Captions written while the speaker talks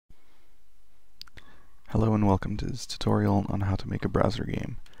Hello and welcome to this tutorial on how to make a browser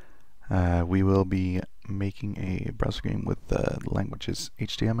game. We will be making a browser game with the languages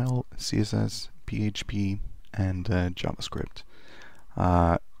HTML, CSS, PHP, and JavaScript.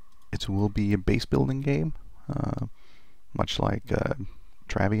 It will be a base building game, much like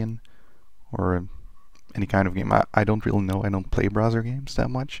Travian or any kind of game. I don't really know. I don't play browser games that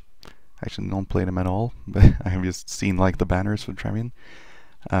much. I actually don't play them at all, but I have just seen like the banners for Travian.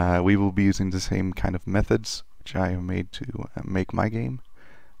 We will be using the same kind of methods which I have made to make my game,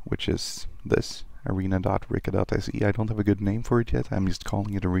 which is this, arena.rika.se. I don't have a good name for it yet, I'm just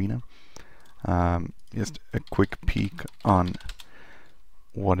calling it Arena. Just a quick peek on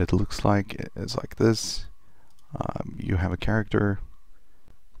what it looks like. It's like this. You have a character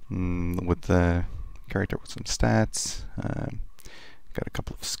with the character with some stats, got a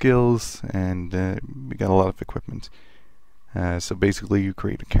couple of skills, and we got a lot of equipment. So basically, you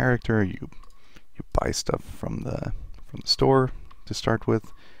create a character, you buy stuff from the store to start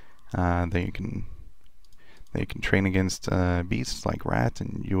with. Then you can train against beasts like rat,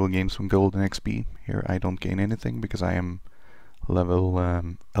 and you will gain some gold and XP. Here, I don't gain anything because I am level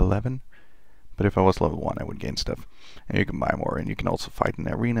 11. But if I was level 1, I would gain stuff, and you can buy more. And you can also fight in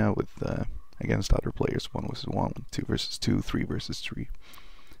arena with against other players, 1 versus 1, 2 versus 2, 3 versus 3.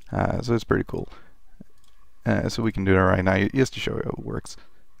 So it's pretty cool. So we can do that right now, just to show you how it works.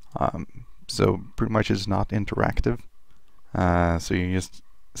 So pretty much it's not interactive. So you just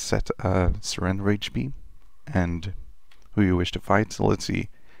set a surrender HP and who you wish to fight. So let's see.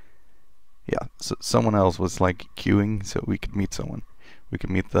 Yeah, so someone else was like queuing, so we could meet someone. We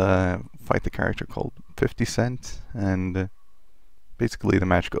could fight the character called 50 Cent, and basically the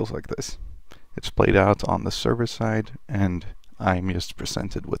match goes like this. It's played out on the server side, and I'm just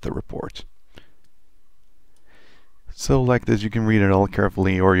presented with the report. So like this, you can read it all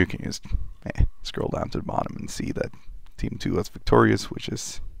carefully, or you can just scroll down to the bottom and see that Team 2 was victorious, which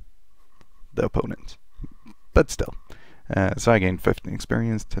is the opponent. But still. So I gained 15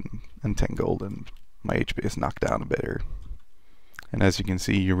 experience, 10 gold, and my HP is knocked down a bit here. And as you can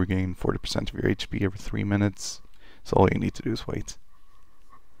see, you regain 40% of your HP every 3 minutes, so all you need to do is wait.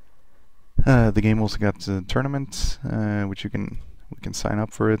 The game also got tournaments, which we can sign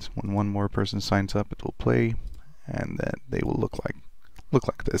up for it. When one more person signs up, it will play. And then they will look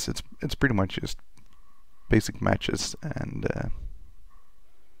like this. It's pretty much just basic matches and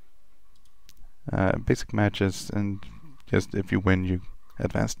just if you win, you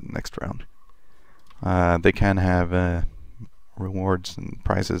advance to the next round. They can have rewards and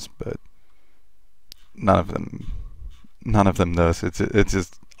prizes, but none of them does. It's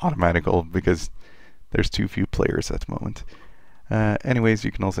just automatical because there's too few players at the moment. Anyways,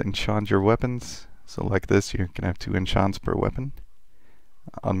 you can also enchant your weapons. So like this, you can have 2 enchants per weapon.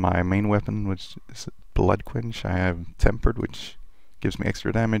 On my main weapon, which is Blood Quench, I have Tempered, which gives me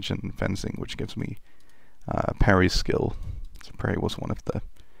extra damage, and Fencing, which gives me Parry skill. So Parry was one of the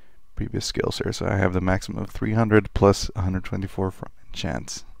previous skills here, so I have the maximum of 300 plus 124 from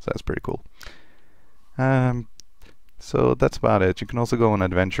enchants. So that's pretty cool. So that's about it. You can also go on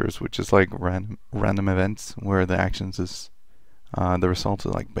adventures, which is like random events where the actions is the results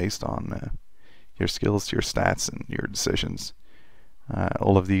are like based on your skills, your stats, and your decisions.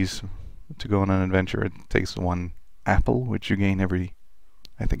 All of these, to go on an adventure, it takes 1 apple, which you gain every,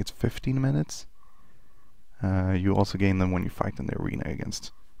 I think it's 15 minutes. You also gain them when you fight in the arena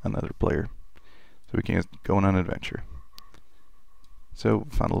against another player. So we can just go on an adventure. So,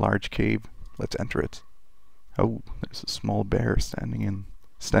 found a large cave. Let's enter it. Oh, there's a small bear standing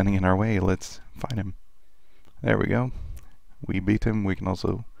in our way. Let's find him. There we go. We beat him. We can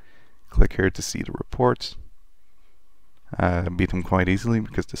also click here to see the reports. Beat him quite easily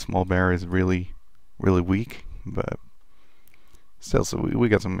because the small bear is really weak, but still, so we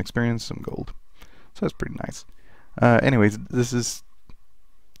got some experience, some gold, so that's pretty nice. Anyways, this is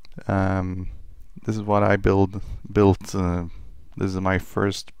what I built. This is my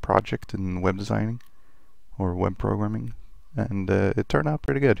first project in web designing or web programming, and it turned out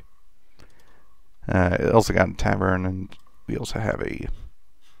pretty good. It also got a tavern, and we also have a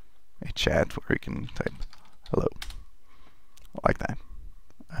chat where you can type hello, like that.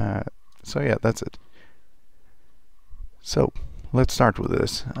 So yeah, that's it. So let's start with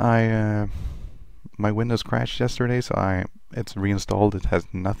this. My Windows crashed yesterday, so it's reinstalled. It has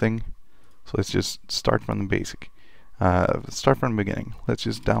nothing, so let's just start from the basic. Start from the beginning. Let's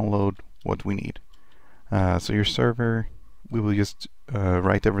just download what we need. So your server, we will just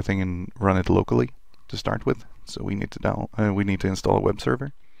write everything and run it locally to start with. So we need to install a web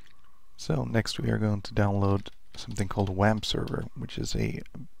server. So next we are going to download something called wamp server, which is a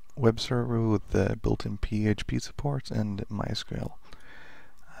web server with built-in PHP support and MySQL.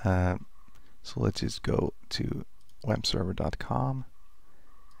 So let's just go to wampserver.com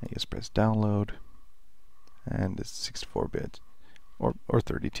and just press download, and it's 64-bit or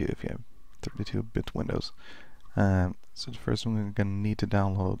 32 if you have 32-bit Windows. So the first one we're going to need to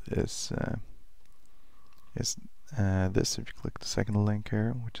download is this. If you click the second link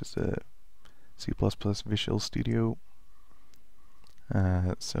here, which is the C++ Visual Studio.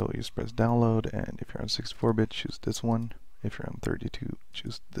 So you just press download, and if you're on 64-bit, choose this one. If you're on 32,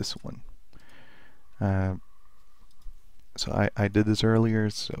 choose this one. So I did this earlier,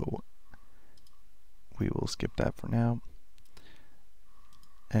 so we will skip that for now.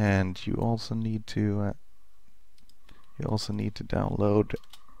 And you also need to download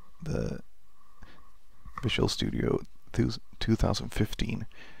the Visual Studio 2015.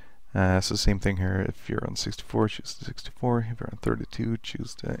 So same thing here. If you're on 64, choose the 64. If you're on 32,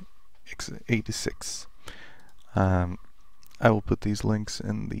 choose the x86. I will put these links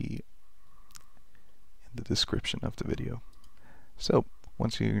in the description of the video. So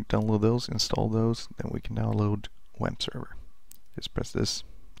once you download those, install those, then we can download wamp server. Just press this,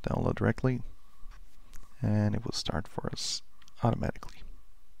 download directly, and it will start for us automatically.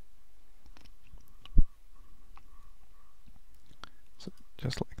 So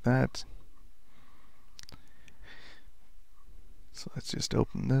just like that. So let's just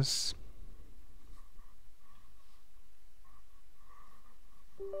open this.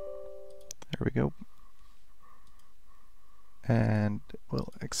 There we go. And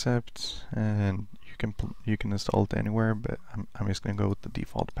we'll accept, and you can install it anywhere, but I'm just going to go with the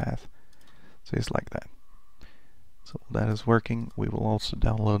default path. So just like that. So that is working. We will also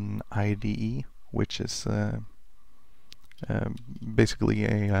download an IDE, which is basically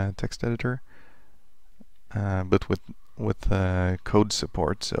a text editor, but with code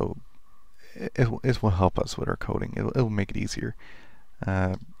support. So it will help us with our coding. It will make it easier,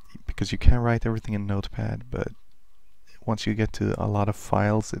 because you can write everything in Notepad, but once you get to a lot of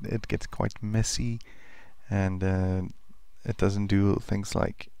files, it gets quite messy, and it doesn't do things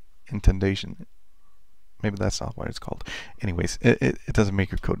like indentation. Maybe that's not what it's called. Anyways, it doesn't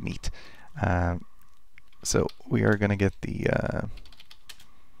make your code neat. So we are going to get the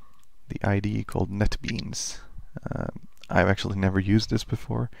IDE called NetBeans. I've actually never used this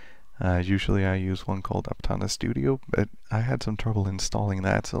before. Usually I use one called Aptana Studio, but I had some trouble installing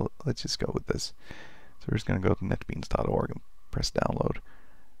that, so let's just go with this. So we're just going to go to netbeans.org and press download.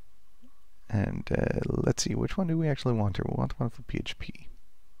 And let's see, which one do we actually want here? We want one for PHP.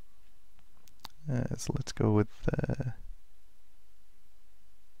 So let's go with...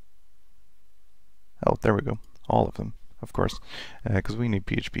 oh, there we go. All of them, of course. Because we need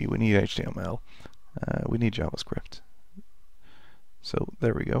PHP, we need HTML, we need JavaScript. So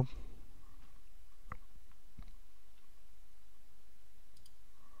there we go.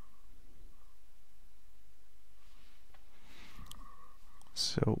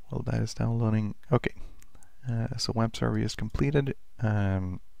 So while that is downloading, okay. So wamp server is completed.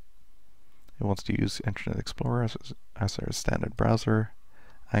 It wants to use Internet Explorer as our standard browser.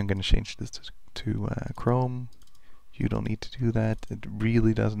 I'm going to change this to Chrome. You don't need to do that. It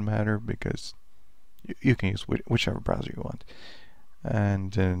really doesn't matter, because you can use whichever browser you want.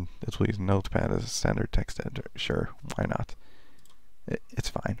 And it will use Notepad as a standard text editor. Sure, why not? It's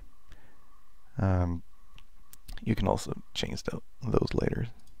fine. You can also change those later.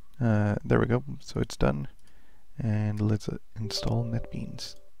 There we go. So it's done. And let's install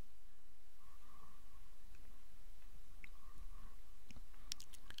NetBeans.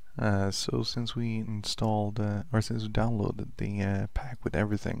 So since we installed, or since we downloaded the pack with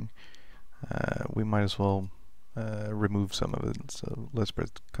everything, we might as well remove some of it. So let's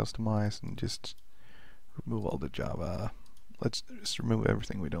press customize and just remove all the Java. Let's just remove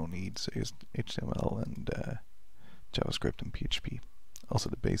everything we don't need. So just HTML and JavaScript and PHP. Also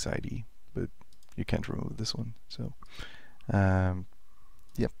the base ID, but you can't remove this one. So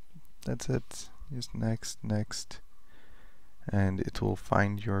yep, that's it. Just next. And it will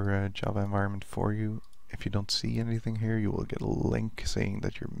find your Java environment for you. If you don't see anything here, you will get a link saying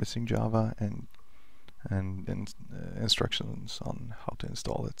that you're missing Java and instructions on how to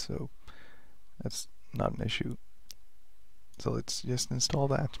install it. So that's not an issue. So let's just install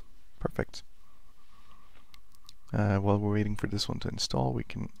that. Perfect. While we're waiting for this one to install, we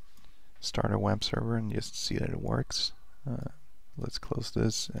can start our wamp server and just see that it works. Let's close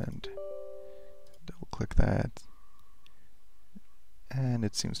this and double click that. And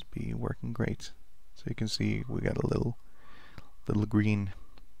it seems to be working great. So you can see we got a little green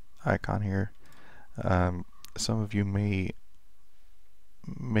icon here. Some of you may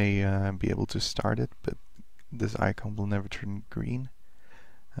may be able to start it, but this icon will never turn green.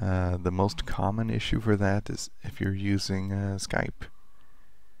 The most common issue for that is if you're using Skype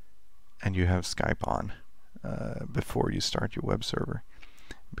and you have Skype on before you start your web server,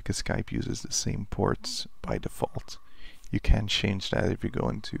 because Skype uses the same ports by default. You can change that if you go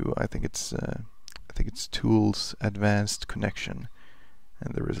into, I think it's Tools, Advanced Connection,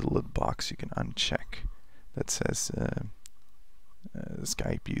 and there is a little box you can uncheck that says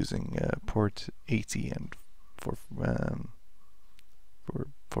Skype using port 80 and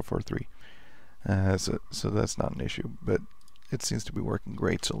 443. So that's not an issue, but it seems to be working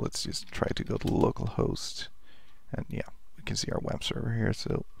great. So let's just try to go to localhost, and yeah, we can see our web server here.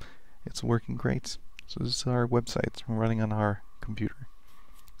 So it's working great. So this is our website running on our computer.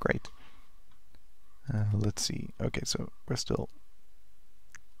 Great. Let's see. Okay, so we're still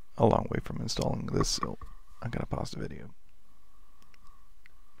a long way from installing this, so I'm gonna pause the video.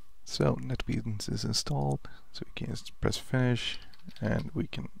 So NetBeans is installed, so we can just press finish, and we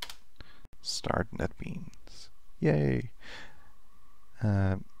can start NetBeans. Yay!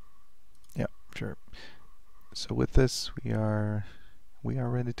 Yeah, sure. So with this, we are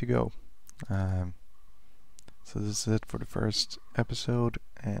ready to go. So this is it for the first episode,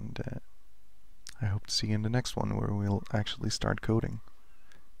 and I hope to see you in the next one where we'll actually start coding.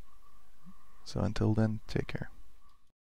 So until then, take care.